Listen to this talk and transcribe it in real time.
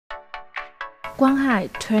Quang Hai,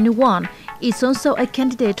 21, is also a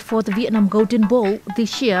candidate for the Vietnam Golden Ball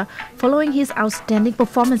this year following his outstanding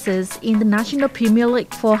performances in the National Premier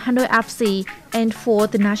League for Hanoi FC and for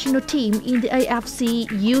the national team in the AFC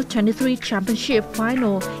U23 Championship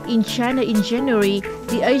final in China in January,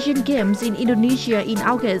 the Asian Games in Indonesia in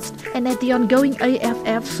August, and at the ongoing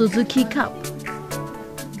AFF Suzuki Cup.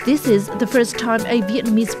 This is the first time a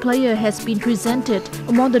Vietnamese player has been presented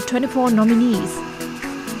among the 24 nominees.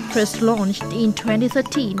 First launched in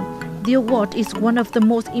 2013, the award is one of the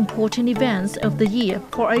most important events of the year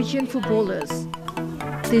for Asian footballers.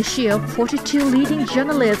 This year, 42 leading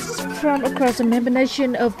journalists from across the member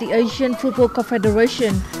nation of the Asian Football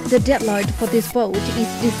Confederation. The deadline for this vote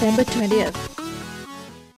is December 20th.